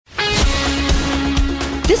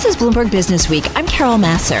This is Bloomberg Businessweek. I'm Carol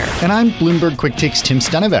Massar. And I'm Bloomberg Quick Takes Tim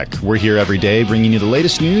Stenovec. We're here every day bringing you the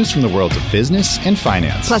latest news from the worlds of business and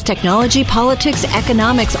finance. Plus technology, politics,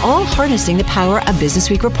 economics, all harnessing the power of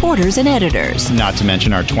Businessweek reporters and editors. Not to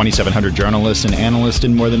mention our 2,700 journalists and analysts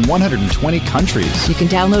in more than 120 countries. You can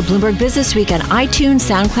download Bloomberg Businessweek on iTunes,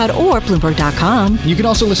 SoundCloud, or Bloomberg.com. You can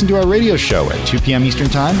also listen to our radio show at 2 p.m. Eastern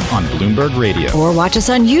Time on Bloomberg Radio. Or watch us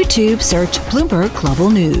on YouTube. Search Bloomberg Global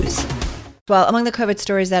News. Well, among the COVID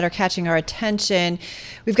stories that are catching our attention,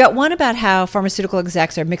 we've got one about how pharmaceutical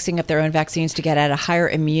execs are mixing up their own vaccines to get at a higher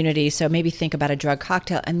immunity. So maybe think about a drug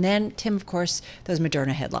cocktail. And then, Tim, of course, those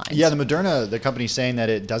Moderna headlines. Yeah, the Moderna, the company saying that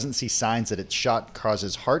it doesn't see signs that its shot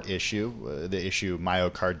causes heart issue, the issue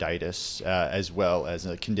myocarditis, as well as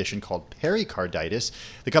a condition called pericarditis.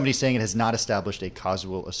 The company saying it has not established a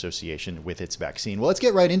causal association with its vaccine. Well, let's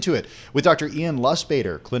get right into it with Dr. Ian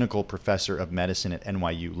Lustbader, clinical professor of medicine at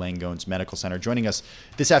NYU Langone's Medical Center, joining us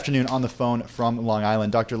this afternoon on the phone from Long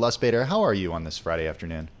Island. Dr. Lustbader, how are you on this Friday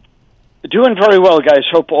afternoon? Doing very well, guys.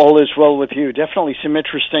 Hope all is well with you. Definitely some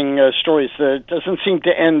interesting stories. That doesn't seem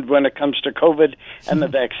to end when it comes to COVID and the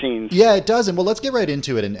vaccines. Yeah, it doesn't. Well, let's get right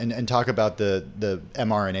into it and talk about the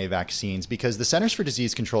mRNA vaccines, because the Centers for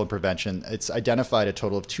Disease Control and Prevention, it's identified a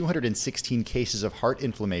total of 216 cases of heart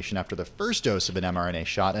inflammation after the first dose of an mRNA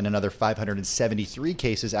shot and another 573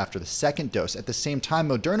 cases after the second dose. At the same time,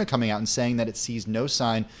 Moderna coming out and saying that it sees no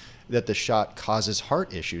sign that the shot causes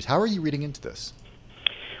heart issues. How are you reading into this?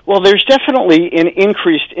 Well, there's definitely an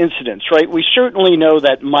increased incidence, right? We certainly know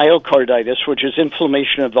that myocarditis, which is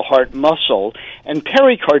inflammation of the heart muscle, and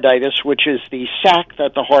pericarditis, which is the sac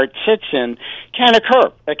that the heart sits in, can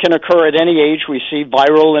occur. It can occur at any age. We see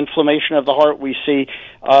viral inflammation of the heart. We see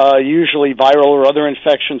usually viral or other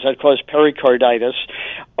infections that cause pericarditis.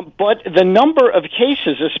 But the number of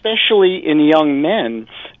cases, especially in young men,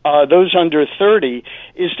 those under 30,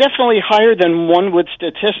 is definitely higher than one would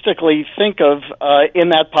statistically think of in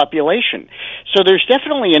that population. So there's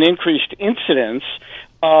definitely an increased incidence,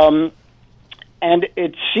 and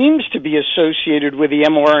it seems to be associated with the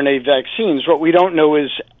mRNA vaccines. What we don't know is,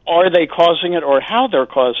 are they causing it or how they're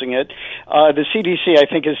causing it? The CDC, I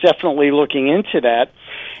think, is definitely looking into that.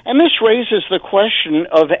 And this raises the question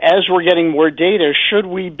of, as we're getting more data, should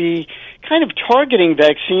we be kind of targeting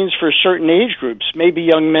vaccines for certain age groups? Maybe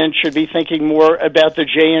young men should be thinking more about the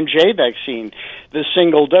J&J vaccine, the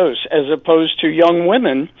single dose, as opposed to young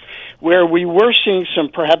women, where we were seeing some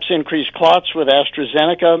perhaps increased clots with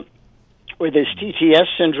AstraZeneca, or this TTS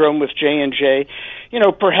syndrome with J&J. You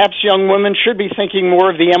know, perhaps young women should be thinking more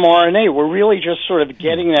of the mRNA. We're really just sort of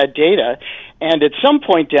getting that data, and at some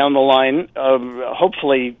point down the line,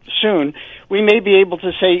 hopefully soon, we may be able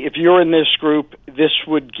to say, if you're in this group, this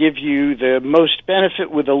would give you the most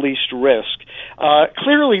benefit with the least risk.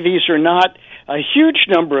 Clearly, these are not a huge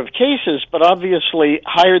number of cases, but obviously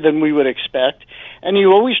higher than we would expect. And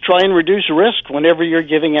you always try and reduce risk whenever you're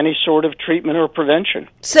giving any sort of treatment or prevention.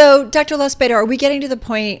 So, Dr. Lustbader, are we getting to the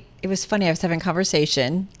point? It was funny, I was having a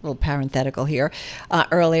conversation, a little parenthetical here,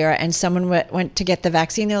 earlier, and someone went to get the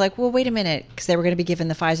vaccine. They're like, well, wait a minute, because they were going to be given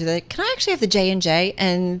the Pfizer. They're like, can I actually have the J&J?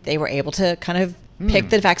 And they were able to kind of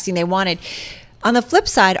pick the vaccine they wanted. On the flip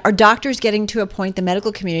side, are doctors getting to a point, the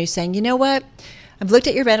medical community, saying, you know what? I've looked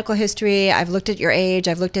at your medical history, I've looked at your age,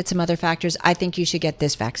 I've looked at some other factors. I think you should get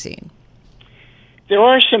this vaccine. There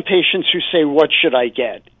are some patients who say, what should I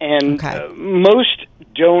get? And most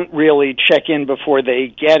don't really check in before they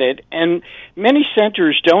get it. And many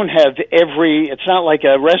centers don't have it's not like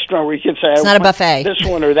a restaurant where you can say, it's not a buffet, this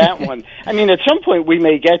one or that one. I mean, at some point we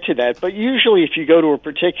may get to that, but usually if you go to a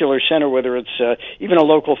particular center, whether it's even a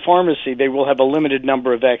local pharmacy, they will have a limited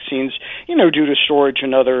number of vaccines, you know, due to storage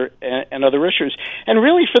and other issues. And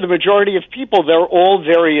really, for the majority of people, they're all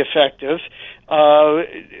very effective.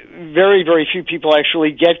 Very, very few people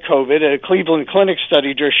actually get COVID. A Cleveland Clinic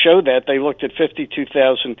study just showed that. They looked at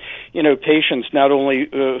 52,000, patients, not only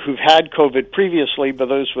who've had COVID previously, but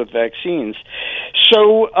those with vaccines.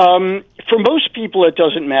 So for most people, it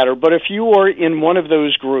doesn't matter. But if you are in one of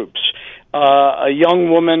those groups, a young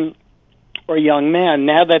woman or young man,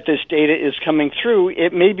 now that this data is coming through,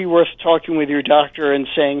 it may be worth talking with your doctor and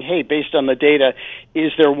saying, hey, based on the data,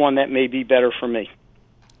 is there one that may be better for me?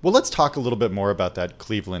 Well, let's talk a little bit more about that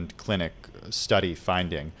Cleveland Clinic study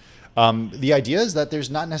finding. The idea is that there's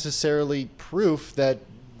not necessarily proof that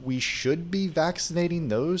we should be vaccinating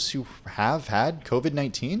those who have had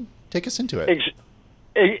COVID-19. Take us into it.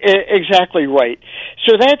 Exactly right.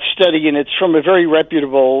 So that study, and it's from a very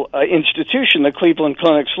reputable institution, the Cleveland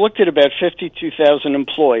Clinics, looked at about 52,000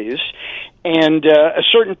 employees, and a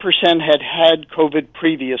certain percent had COVID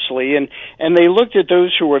previously, and they looked at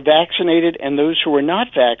those who were vaccinated and those who were not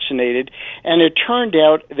vaccinated, and it turned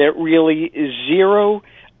out that really zero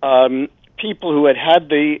people who had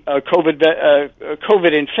the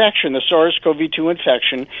COVID infection, the SARS-CoV-2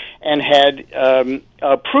 infection, and had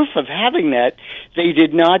proof of having that, they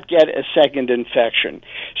did not get a second infection.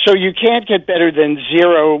 So you can't get better than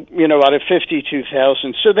zero, out of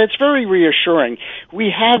 52,000. So that's very reassuring. We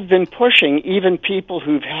have been pushing even people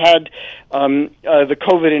who've had the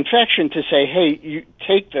COVID infection to say, hey, you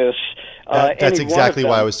take this. That's exactly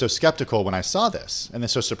why I was so skeptical when I saw this, and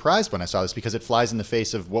so surprised when I saw this, because it flies in the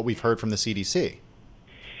face of what we've heard from the CDC.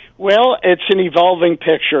 Well, it's an evolving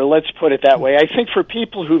picture, let's put it that way. I think for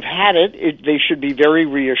people who've had it, they should be very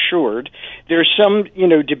reassured. There's some,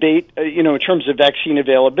 debate, in terms of vaccine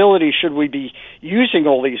availability. Should we be using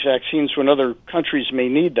all these vaccines when other countries may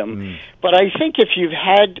need them? But I think if you've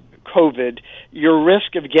had COVID, your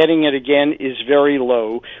risk of getting it again is very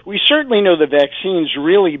low. We certainly know the vaccines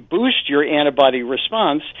really boost your antibody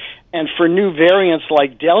response, and for new variants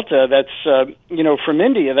like Delta, that's, from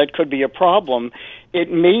India, that could be a problem. It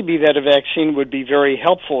may be that a vaccine would be very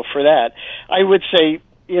helpful for that. I would say,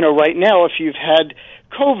 right now, if you've had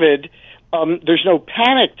COVID, there's no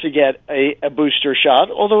panic to get a booster shot,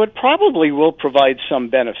 although it probably will provide some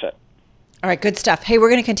benefit. All right, good stuff. Hey, we're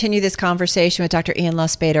going to continue this conversation with Dr. Ian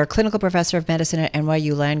Lustbader, clinical professor of medicine at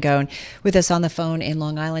NYU Langone, with us on the phone in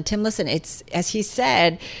Long Island. Tim, listen, it's, as he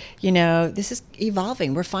said, this is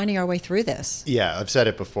evolving. We're finding our way through this. Yeah, I've said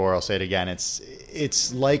it before. I'll say it again.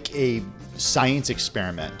 It's like a science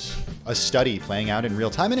experiment, a study playing out in real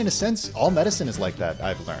time. And in a sense, all medicine is like that,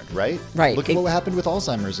 I've learned, right? Right. Look at what happened with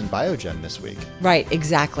Alzheimer's and Biogen this week. Right,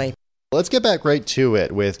 exactly. Let's get back right to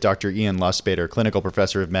it with Dr. Ian Lustbader, clinical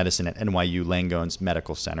professor of medicine at NYU Langone's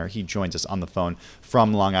Medical Center. He joins us on the phone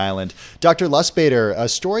from Long Island. Dr. Lustbader, a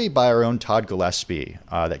story by our own Todd Gillespie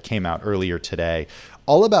that came out earlier today,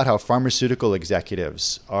 all about how pharmaceutical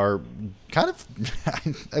executives are kind of,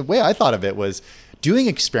 the way I thought of it was doing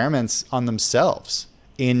experiments on themselves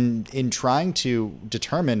in trying to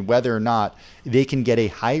determine whether or not they can get a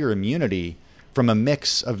higher immunity from a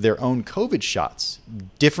mix of their own COVID shots,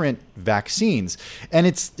 different vaccines. And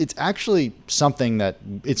it's actually something that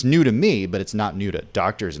it's new to me, but it's not new to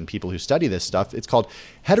doctors and people who study this stuff. It's called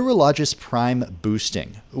heterologous prime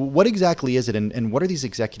boosting. What exactly is it, and what are these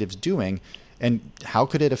executives doing, and how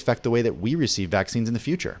could it affect the way that we receive vaccines in the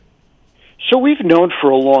future? So we've known for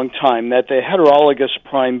a long time that the heterologous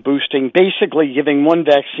prime boosting, basically giving one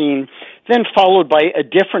vaccine, then followed by a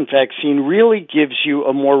different vaccine, really gives you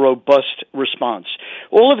a more robust response.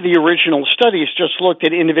 All of the original studies just looked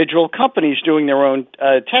at individual companies doing their own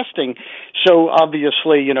testing. So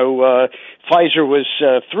obviously, Pfizer was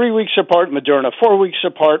 3 weeks apart, Moderna 4 weeks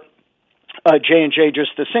apart. J&J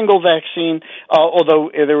just the single vaccine, although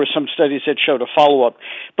there were some studies that showed a follow-up.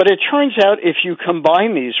 But it turns out if you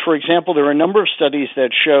combine these, for example, there are a number of studies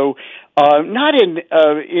that show, not in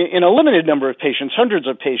a limited number of patients, hundreds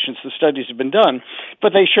of patients, the studies have been done,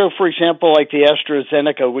 but they show, for example, like the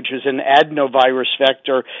AstraZeneca, which is an adenovirus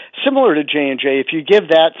vector, similar to J&J, if you give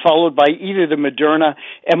that followed by either the Moderna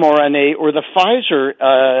mRNA or the Pfizer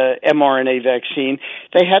mRNA vaccine,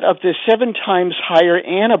 they had up to 7 times higher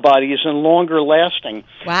antibodies and longer lasting.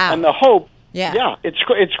 Wow. And the hope, it's That's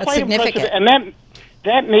quite significant. impressive. And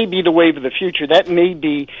that may be the wave of the future. That may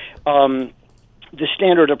be the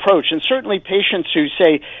standard approach. And certainly patients who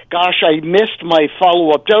say, gosh, I missed my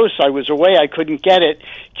follow-up dose, I was away, I couldn't get it,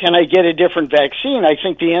 can I get a different vaccine? I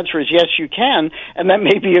think the answer is yes, you can, and that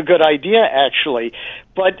may be a good idea, actually.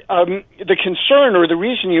 But the concern or the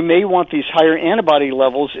reason you may want these higher antibody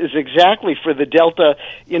levels is exactly for the Delta,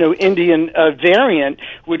 Indian variant,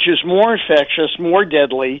 which is more infectious, more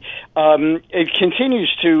deadly. It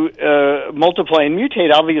continues to multiply and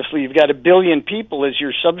mutate. Obviously, you've got 1 billion people as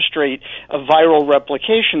your substrate of viral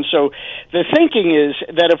replication. So the thinking is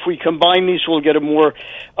that if we combine these, we'll get a more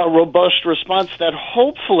robust response that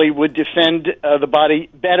hopefully would defend the body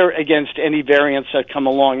better against any variants that come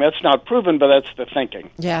along. That's not proven, but that's the thinking.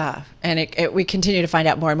 Yeah, and we continue to find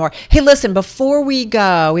out more and more. Hey, listen, before we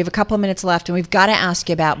go, we have a couple of minutes left, and we've got to ask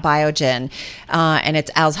you about Biogen and its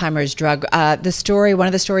Alzheimer's drug. One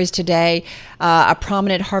of the stories today, a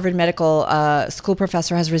prominent Harvard Medical School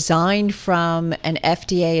professor has resigned from an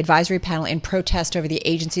FDA advisory panel in protest over the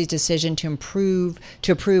agency's decision to approve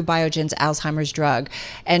Biogen's Alzheimer's drug.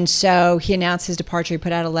 And so he announced his departure. He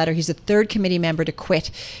put out a letter. He's the third committee member to quit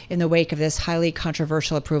in the wake of this highly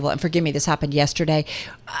controversial approval. And forgive me, this happened yesterday.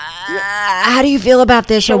 How do you feel about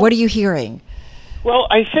this, or what are you hearing? Well,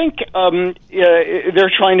 I think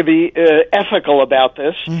they're trying to be ethical about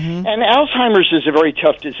this. Mm-hmm. And Alzheimer's is a very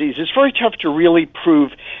tough disease. It's very tough to really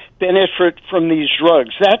prove benefit from these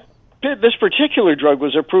drugs. This particular drug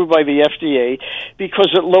was approved by the FDA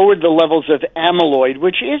because it lowered the levels of amyloid,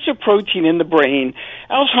 which is a protein in the brain.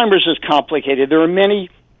 Alzheimer's is complicated. There are many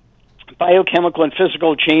biochemical and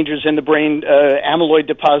physical changes in the brain, amyloid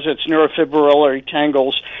deposits, neurofibrillary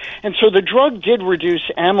tangles. And so the drug did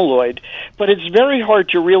reduce amyloid, but it's very hard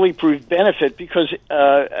to really prove benefit because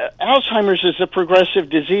Alzheimer's is a progressive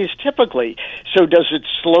disease typically. So does it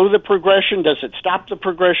slow the progression? Does it stop the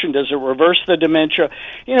progression? Does it reverse the dementia?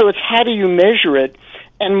 It's how do you measure it?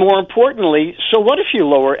 And more importantly, so what if you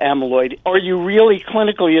lower amyloid? Are you really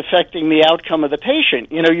clinically affecting the outcome of the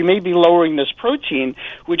patient? You may be lowering this protein,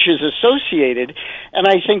 which is associated. And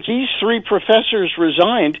I think these three professors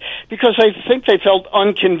resigned because I think they felt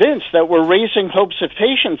unconvinced that we're raising hopes of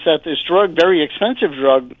patients that this drug, very expensive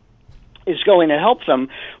drug, is going to help them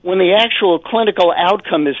when the actual clinical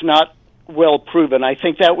outcome is not well proven. I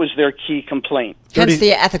think that was their key complaint. Hence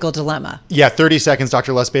the ethical dilemma. Yeah, 30 seconds,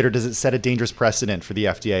 Dr. Lustbader. Does it set a dangerous precedent for the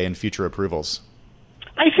FDA and future approvals?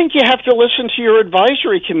 I think you have to listen to your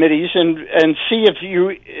advisory committees and see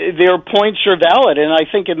if their points are valid. And I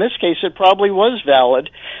think in this case it probably was valid.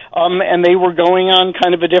 And they were going on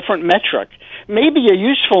kind of a different metric. Maybe a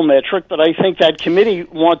useful metric, but I think that committee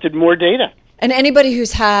wanted more data. And anybody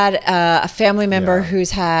who's had a family member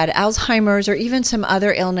who's had Alzheimer's or even some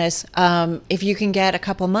other illness, if you can get a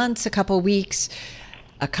couple months, a couple weeks,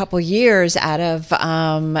 a couple years out of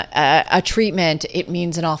a treatment, it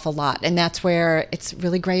means an awful lot. And that's where it's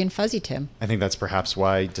really gray and fuzzy, Tim. I think that's perhaps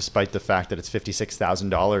why, despite the fact that it's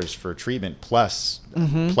 $56,000 for treatment plus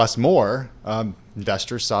more,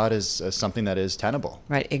 investors saw it as something that is tenable.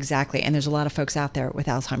 Right, exactly. And there's a lot of folks out there with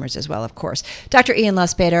Alzheimer's as well, of course. Dr. Ian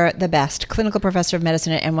Lustbader, the best, clinical professor of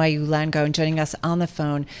medicine at NYU Langone, joining us on the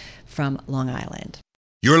phone from Long Island.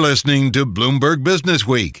 You're listening to Bloomberg Business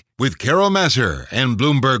Week with Carol Massar and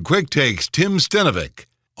Bloomberg Quick Takes Tim Stenovec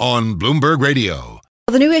on Bloomberg Radio.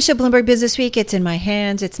 The new issue of Bloomberg Business Week, it's in my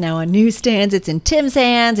hands. It's now on newsstands. It's in Tim's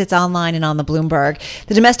hands. It's online and on the Bloomberg.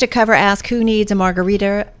 The domestic cover asks, who needs a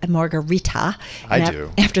margarita? I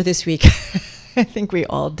do. After this week. I think we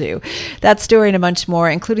all do. That story and a bunch more,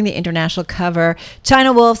 including the international cover,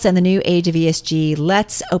 China Wolves and the new age of ESG.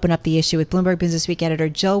 Let's open up the issue with Bloomberg Business Week editor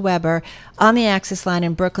Joel Weber on the Access line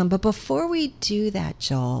in Brooklyn. But before we do that,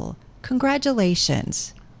 Joel,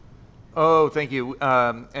 congratulations. Oh, thank you.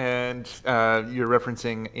 And you're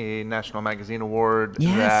referencing a National Magazine Award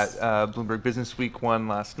that Bloomberg Business Week won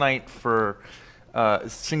last night for a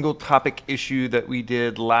single topic issue that we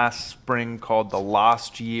did last spring called The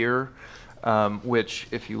Lost Year, which,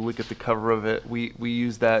 if you look at the cover of it, we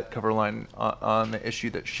used that cover line on the issue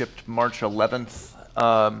that shipped March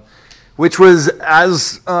 11th, which was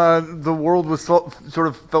as the world was sort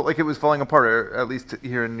of felt like it was falling apart, or at least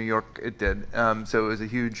here in New York it did. So it was a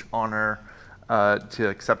huge honor to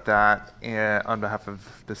accept that on behalf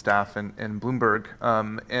of the staff and Bloomberg.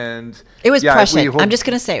 And it was prescient. I'm just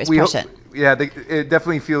going to say it was prescient. It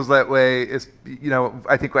definitely feels that way. It's,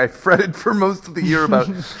 I think I fretted for most of the year about,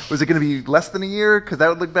 was it going to be less than a year? Because that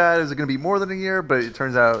would look bad. Is it going to be more than a year? But it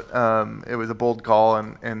turns out it was a bold call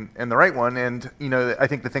and the right one. And, I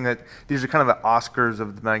think the thing that these are kind of the Oscars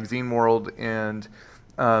of the magazine world. And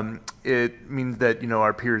it means that,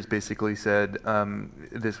 our peers basically said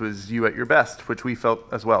this was you at your best, which we felt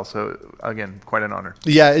as well. So, again, quite an honor.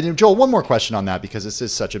 Yeah, and Joel, one more question on that, because this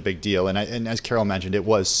is such a big deal. And as Carol mentioned, it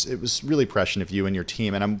was really prescient of you and your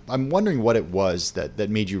team. And I'm wondering what it was that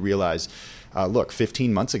made you realize,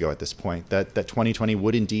 15 months ago at this point, that 2020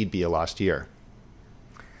 would indeed be a lost year.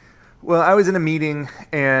 Well, I was in a meeting,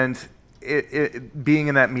 and being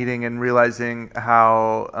in that meeting and realizing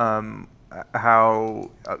how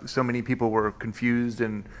so many people were confused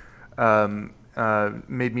and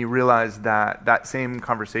made me realize that same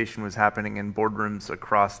conversation was happening in boardrooms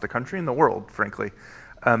across the country and the world, frankly.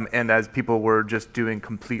 And as people were just doing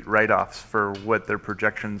complete write-offs for what their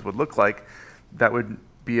projections would look like, that would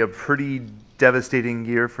be a pretty devastating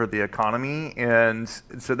year for the economy. And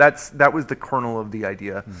so that was the kernel of the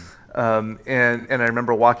idea. And I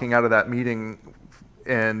remember walking out of that meeting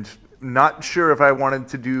and not sure if I wanted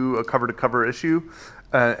to do a cover-to-cover issue,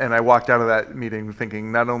 and I walked out of that meeting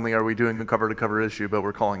thinking, not only are we doing a cover-to-cover issue, but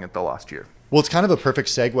we're calling it The Lost Year. Well, it's kind of a perfect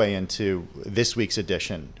segue into this week's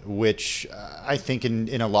edition, which I think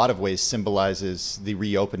in a lot of ways symbolizes the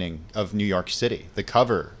reopening of New York City. The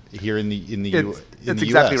cover here in the U.S. That's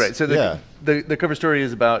exactly right. So the cover story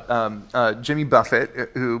is about Jimmy Buffett,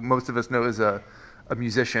 who most of us know as a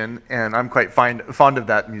musician, and I'm quite fond of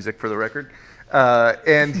that music, for the record.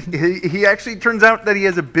 And he actually turns out that he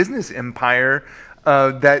has a business empire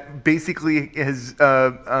that basically has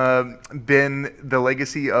been the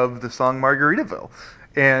legacy of the song Margaritaville.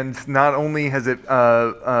 And not only has it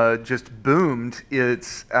just boomed,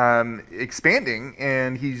 it's expanding,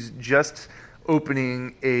 and he's just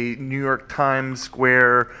opening a New York Times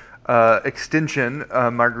Square extension,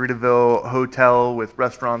 Margaritaville Hotel with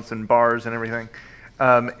restaurants and bars and everything.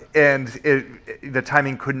 And the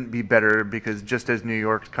timing couldn't be better, because just as New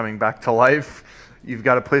York's coming back to life, you've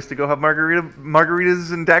got a place to go have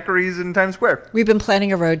margaritas and daiquiris in Times Square. We've been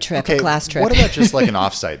planning a road trip, a class trip. What about just like an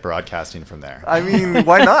offsite broadcasting from there? I mean,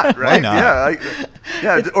 why not, right? Why not?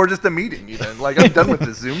 Yeah, or just a meeting even. Like, I'm done with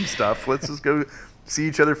the Zoom stuff. Let's just go see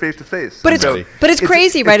each other face to face. But it's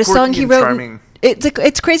crazy, right? A song he wrote.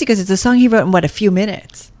 It's crazy because it's a song he wrote in a few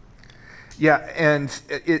minutes. Yeah, and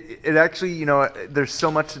it actually, there's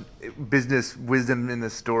so much business wisdom in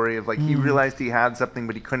this story of, like, he realized he had something,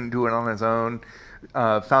 but he couldn't do it on his own.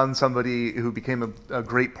 Found somebody who became a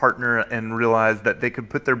great partner and realized that they could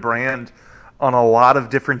put their brand on a lot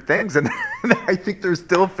of different things, and I think they're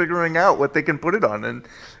still figuring out what they can put it on. And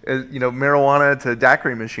marijuana to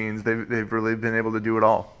daiquiri machines, they've really been able to do it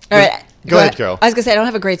all. All right, go ahead, Carol. I was gonna say I don't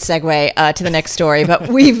have a great segue to the next story, but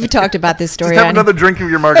we've talked about this story. Just have another drink of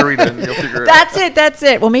your margarita, and you'll figure it out. That's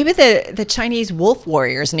it. Well, maybe the Chinese wolf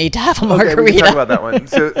warriors need to have a margarita. Okay, we can talk about that one.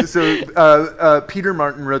 So Peter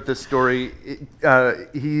Martin wrote this story.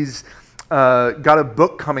 He's got a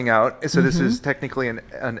book coming out. So this is technically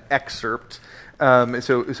an excerpt.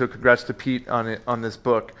 So congrats to Pete on this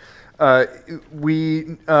book.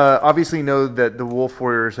 We obviously know that the wolf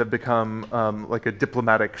warriors have become like a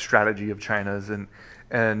diplomatic strategy of China's,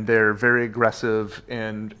 and they're very aggressive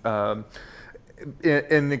and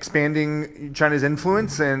in expanding China's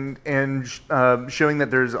influence and showing that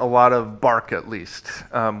there's a lot of bark, at least,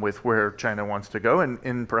 with where China wants to go,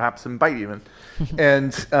 and perhaps some bite even.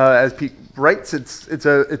 And as Pete writes, it's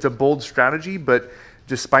a bold strategy, but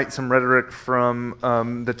despite some rhetoric from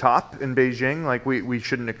the top in Beijing, like we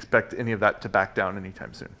shouldn't expect any of that to back down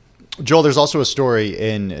anytime soon. Joel, there's also a story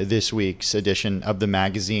in this week's edition of the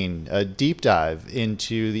magazine, a deep dive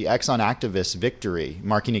into the Exxon activist victory,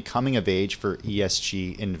 marking a coming of age for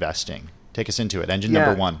ESG investing. Take us into it. Engine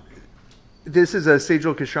number one. This is a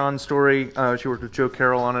Sejal Kishan story. She worked with Joe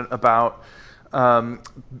Carroll on it about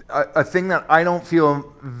a thing that I don't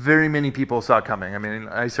feel very many people saw coming. I mean,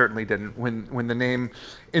 I certainly didn't. When the name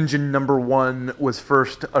Engine Number One was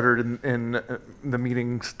first uttered in the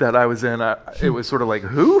meetings that I was in, it was sort of like,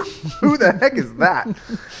 who? Who the heck is that?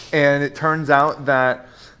 And it turns out that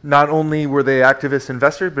not only were they activist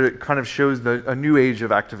investors, but it kind of shows a new age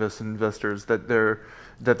of activist investors, that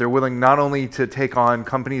they're willing not only to take on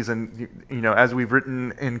companies, and as we've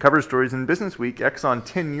written in cover stories in Businessweek, Exxon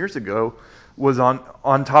 10 years ago was on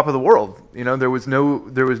top of the world. There was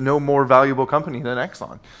no more valuable company than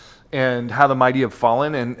Exxon, and how the mighty have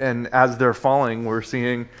fallen. And as they're falling, we're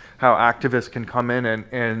seeing how activists can come in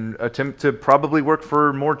and attempt to probably work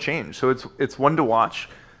for more change. So it's one to watch,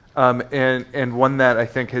 and one that I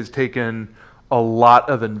think has taken a lot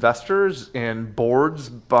of investors and boards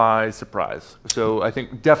by surprise. So I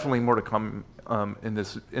think definitely more to come in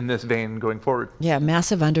this vein going forward. Yeah,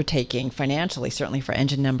 massive undertaking financially, certainly for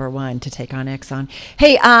Engine Number One to take on Exxon.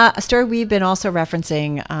 Hey, a story we've been also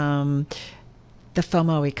referencing, the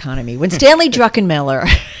FOMO economy. When Stanley Druckenmiller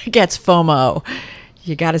gets FOMO,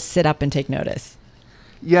 you got to sit up and take notice.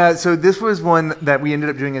 Yeah, so this was one that we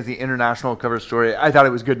ended up doing as the international cover story. I thought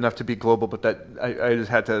it was good enough to be global, but that I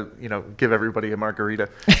just had to, give everybody a margarita.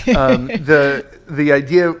 The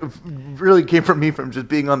idea really came from me from just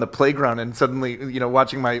being on the playground and suddenly,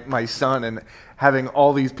 watching my son and having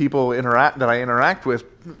all these people that I interact with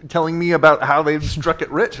telling me about how they've struck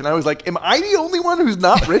it rich. And I was like, am I the only one who's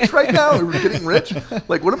not rich right now? Who's getting rich?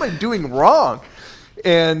 Like, what am I doing wrong?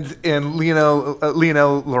 And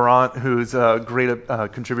Lionel Laurent, who's a great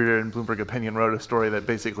contributor in Bloomberg Opinion, wrote a story that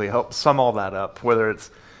basically helps sum all that up, whether it's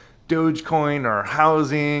Dogecoin or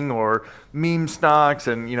housing or meme stocks.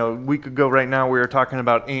 And, we could go right now, we were talking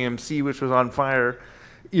about AMC, which was on fire.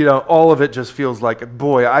 All of it just feels like,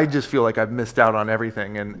 boy, I just feel like I've missed out on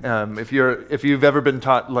everything. And if you've ever been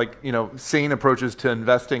taught, sane approaches to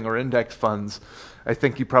investing or index funds, I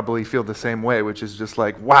think you probably feel the same way, which is just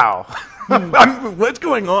like, wow, what's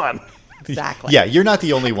going on? Exactly. Yeah, you're not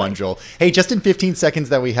the only one, Joel. Hey, just in 15 seconds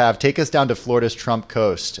that we have, take us down to Florida's Trump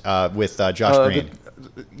Coast with Josh Green.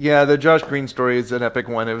 The Josh Green story is an epic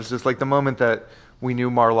one. It was just like the moment that we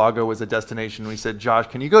knew Mar-a-Lago was a destination, we said, Josh,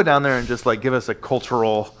 can you go down there and just give us a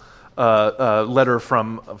cultural letter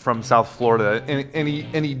from South Florida? And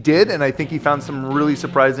he did, and I think he found some really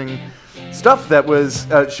surprising stuff that was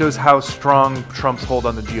shows how strong Trump's hold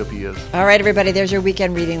on the GOP is. All right, everybody, there's your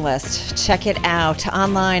weekend reading list. Check it out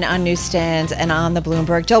online, on newsstands, and on the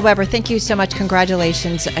Bloomberg. Joel Weber, thank you so much.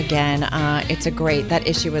 Congratulations again. That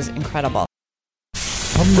issue was incredible.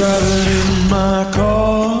 I'm driving in my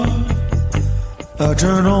car. I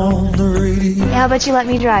turn on the radio. How about you let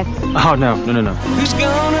me drive? Oh, no. Who's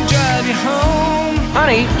gonna drive you home?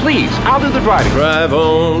 Honey, please, I'll do the driving. Drive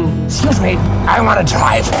on. Excuse me, I want to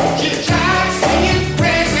drive.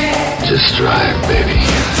 Just drive, baby.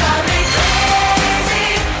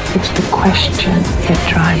 It's the question that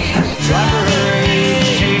drives us. Drive a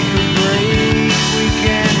range, take a break. We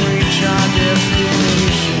can reach our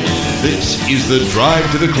destination. This is the Drive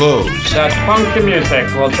to the Close That funky music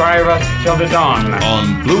will drive us till the dawn.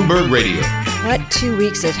 on Bloomberg Radio. What 2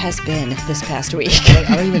 weeks it has been this past week.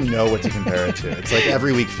 I don't even know what to compare it to. It's like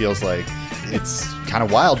every week feels like it's kind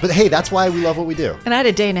of wild. But hey, that's why we love what we do. And I had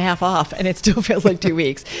a day and a half off, and it still feels like 2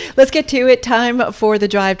 weeks. Let's get to it. Time for the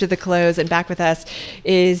drive to the close. And back with us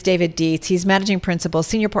is David Dietze. He's managing principal,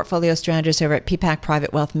 senior portfolio strategist over at Peapack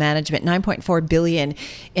Private Wealth Management, $9.4 billion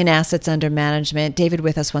in assets under management. David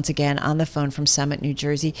with us once again on the phone from Summit, New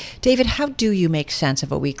Jersey. David, how do you make sense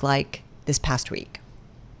of a week like this past week?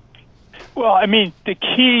 Well, I mean, the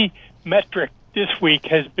key metric this week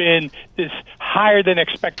has been this higher than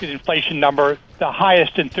expected inflation number, the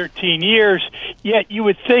highest in 13 years. Yet you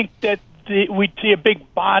would think that we'd see a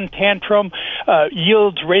big bond tantrum,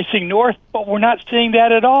 yields racing north, but we're not seeing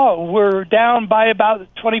that at all. We're down by about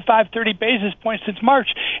 25, 30 basis points since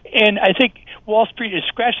March. And I think Wall Street is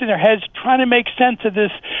scratching their heads trying to make sense of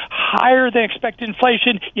this higher than expected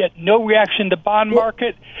inflation, yet no reaction to bond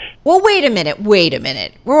market. Well, wait a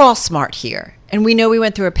minute. We're all smart here. And we know we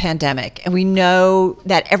went through a pandemic, and we know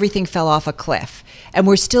that everything fell off a cliff, and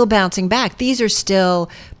we're still bouncing back. These are still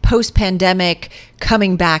post-pandemic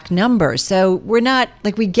coming back numbers. So we're not,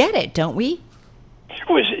 we get it, don't we?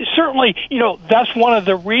 Certainly, that's one of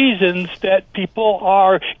the reasons that people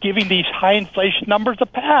are giving these high inflation numbers a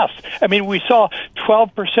pass. I mean, we saw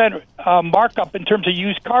 12% markup in terms of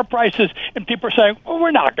used car prices, and people are saying, well,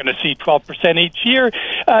 we're not going to see 12% each year.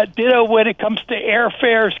 Ditto when it comes to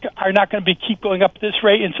airfares are not going to keep going up at this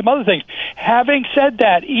rate, and some other things. Having said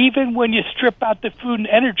that, even when you strip out the food and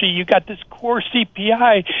energy, you got this core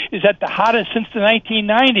CPI is at the hottest since the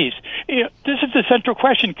 1990s. This is the central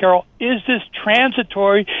question, Carol. Is this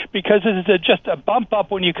transitory because this is just a bump up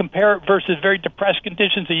when you compare it versus very depressed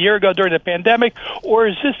conditions a year ago during the pandemic, or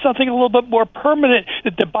is this something a little bit more permanent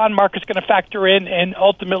that the bond market's going to factor in and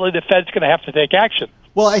ultimately the Fed's going to have to take action?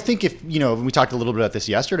 Well, I think if, we talked a little bit about this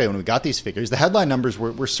yesterday when we got these figures, the headline numbers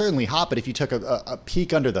were certainly hot, but if you took a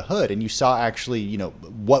peek under the hood and you saw actually,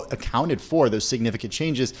 what accounted for those significant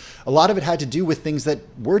changes, a lot of it had to do with things that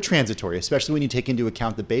were transitory, especially when you take into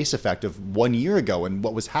account the base effect of 1 year ago and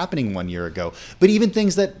what was happening 1 year ago. But even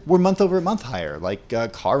things that were month over month higher, like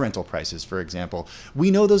car rental prices, for example,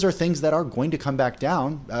 we know those are things that are going to come back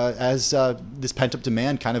down as this pent-up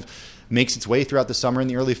demand kind of makes its way throughout the summer and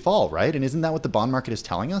the early fall, right? And isn't that what the bond market is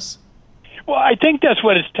telling us? Well, I think that's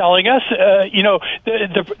what it's telling us.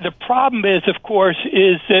 The problem is, of course,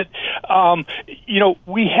 is that,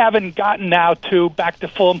 we haven't gotten now back to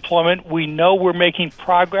full employment. We know we're making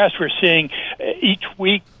progress. We're seeing each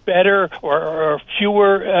week better or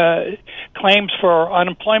fewer claims for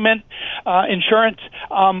unemployment insurance.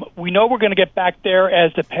 We know we're going to get back there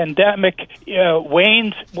as the pandemic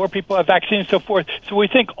wanes, more people have vaccines and so forth. So we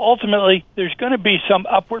think ultimately there's going to be some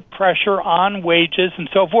upward pressure on wages and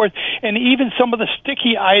so forth. And even some of the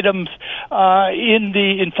sticky items in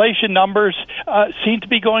the inflation numbers seem to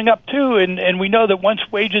be going up too. And we know that once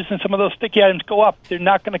wages and some of those sticky items go up, they're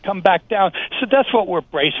not going to come back down. So that's what we're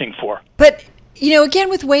bracing for. But again,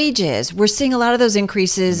 with wages, we're seeing a lot of those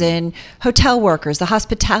increases in hotel workers, the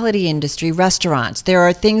hospitality industry, restaurants. There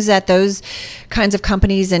are things that those kinds of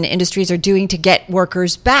companies and industries are doing to get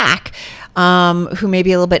workers back who may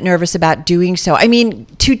be a little bit nervous about doing so. I mean,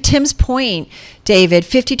 to Tim's point, David,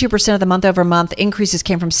 52% of the month-over-month increases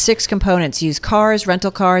came from 6 components: used cars, rental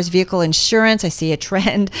cars, vehicle insurance. I see a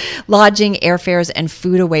trend: lodging, airfares, and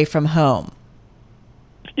food away from home.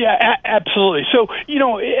 Yeah, absolutely. So,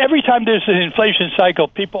 every time there's an inflation cycle,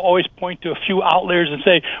 people always point to a few outliers and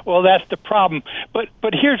say, well, that's the problem. But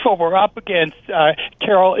here's what we're up against,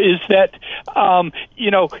 Carol, is that,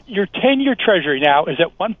 your 10-year Treasury now is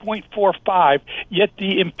at 1.45, yet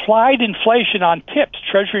the implied inflation on TIPS,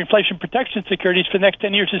 Treasury Inflation Protection Securities, for the next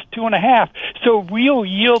 10 years is 2.5. So real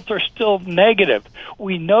yields are still negative.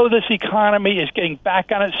 We know this economy is getting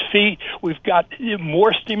back on its feet. We've got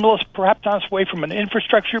more stimulus perhaps on its way from an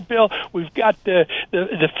infrastructure bill. We've got the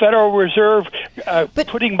Federal Reserve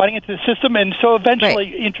putting money into the system, and so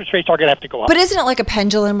eventually interest rates are going to have to go up. But isn't it like a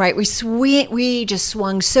pendulum, right? We just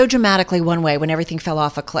swung so dramatically one way when everything fell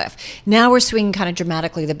off a cliff. Now we're swinging kind of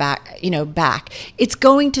dramatically back. It's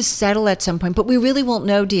going to settle at some point, but we really won't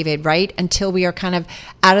know, David, right, until we are kind of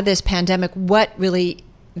out of this pandemic, what really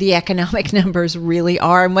the economic numbers really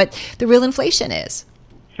are and what the real inflation is.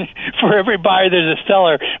 For every buyer, there's a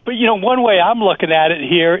seller. But, one way I'm looking at it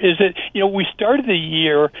here is that, we started the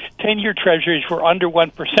year, 10-year treasuries were under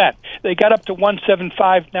 1%. They got up to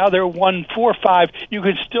 1.75. Now they're 1.45. You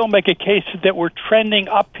can still make a case that we're trending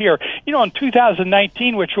up here. In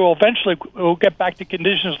 2019, which we'll get back to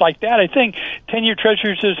conditions like that, I think 10-year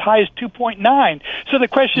treasuries are as high as 2.9. So the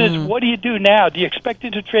question is, what do you do now? Do you expect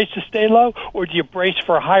interest rates to stay low, or do you brace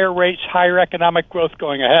for higher rates, higher economic growth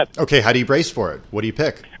going ahead? Okay, how do you brace for it? What do you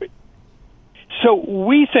pick? So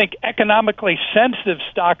we think economically sensitive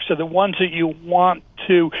stocks are the ones that you want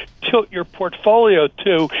to tilt your portfolio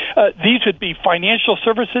to. These would be financial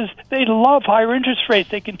services. They love higher interest rates.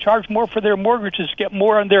 They can charge more for their mortgages, get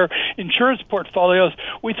more on their insurance portfolios.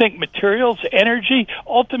 We think materials, energy,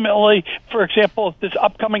 ultimately, for example, this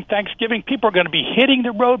upcoming Thanksgiving, people are going to be hitting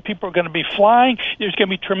the road. People are going to be flying. There's going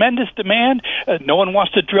to be tremendous demand. No one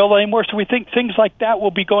wants to drill anymore, so we think things like that will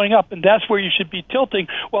be going up, and that's where you should be tilting.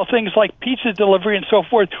 While things like pizza delivery and so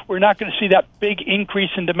forth, we're not going to see that big increase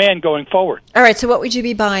in demand going forward. All right, so what would you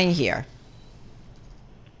be buying here?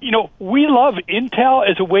 We love Intel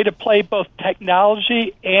as a way to play both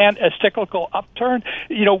technology and a cyclical upturn.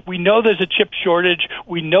 We know there's a chip shortage.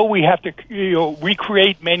 We know we have to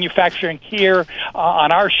recreate manufacturing here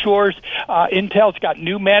on our shores. Intel's got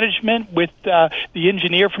new management with the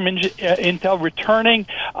engineer from Intel returning.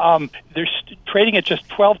 They're trading at just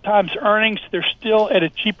 12 times earnings. They're still at a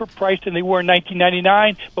cheaper price than they were in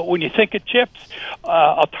 1999. But when you think of chips,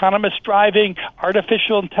 autonomous driving,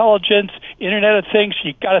 artificial intelligence, Internet of Things,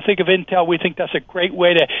 you got to think of Intel. We think that's a great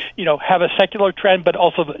way to, have a secular trend, but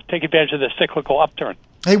also take advantage of the cyclical upturn.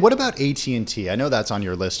 Hey, what about AT&T? I know that's on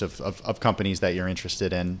your list of companies that you're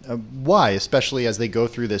interested in. Why, especially as they go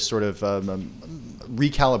through this sort of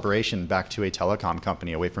recalibration back to a telecom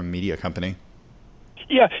company away from a media company?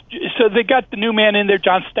 Yeah, so they got the new man in there,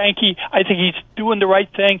 John Stankey. I think he's doing the right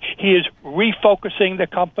thing. He is refocusing the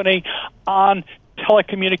company on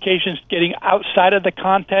telecommunications, getting outside of the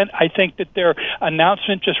content. I think that their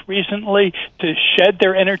announcement just recently to shed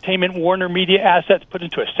their entertainment Warner Media assets, put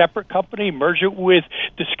into a separate company, merge it with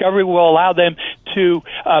Discovery, will allow them to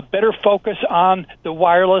better focus on the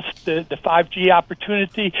wireless, the 5G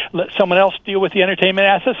opportunity, let someone else deal with the entertainment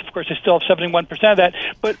assets. Of course, they still have 71% of that.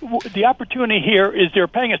 But the opportunity here is they're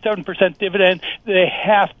paying a 7% dividend. They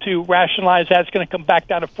have to rationalize that. It's going to come back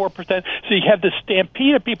down to 4%. So you have this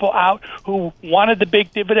stampede of people out who wanted the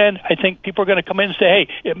big dividend. I think people are going to come in and say,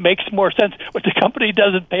 hey, it makes more sense. What the company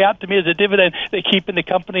doesn't pay out to me as a dividend, they keep in the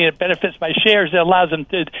company and it benefits my shares. It allows them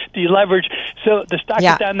to deleverage. So the stock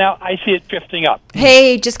is down now. I see it drifting up.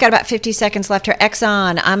 Hey, just got about 50 seconds left here.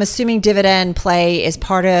 Exxon, I'm assuming dividend play is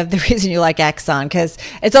part of the reason you like Exxon, because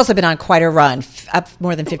it's also been on quite a run, up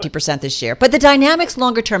more than 50% this year. But the dynamics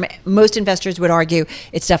longer term, most investors would argue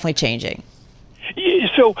it's definitely changing.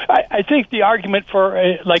 So I think the argument for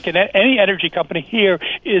any energy company here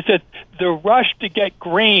is that the rush to get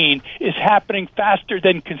green is happening faster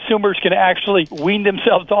than consumers can actually wean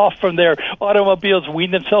themselves off from their automobiles,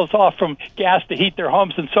 wean themselves off from gas to heat their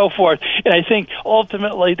homes and so forth. And I think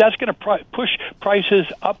ultimately that's going to push prices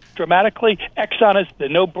up dramatically. Exxon is the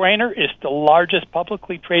no-brainer. It's the largest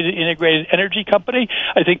publicly traded integrated energy company.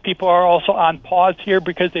 I think people are also on pause here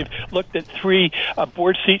because they've looked at 3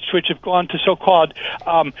 board seats which have gone to so-called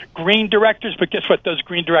green directors. But guess what? Those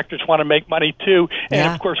green directors want to make money too.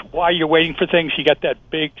 And of course, while you're waiting for things, you got that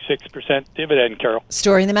big 6% dividend, Carol.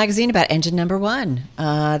 Story in the magazine about engine number 1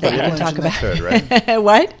 that you can talk about. Could, right?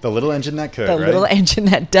 What? The little engine that could, The little engine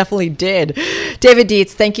that definitely did. David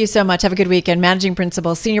Dietze, thank you so much. Have a good weekend. Managing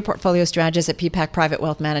Principal, Senior Portfolio Strategist at Peapack Private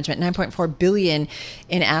Wealth Management, $9.4 billion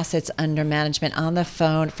in assets under management, on the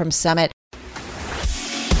phone from Summit.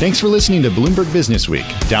 Thanks for listening to Bloomberg Businessweek.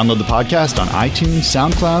 Download the podcast on iTunes,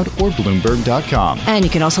 SoundCloud, or Bloomberg.com. And you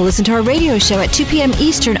can also listen to our radio show at 2 p.m.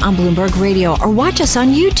 Eastern on Bloomberg Radio, or watch us on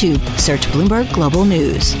YouTube. Search Bloomberg Global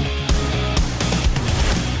News.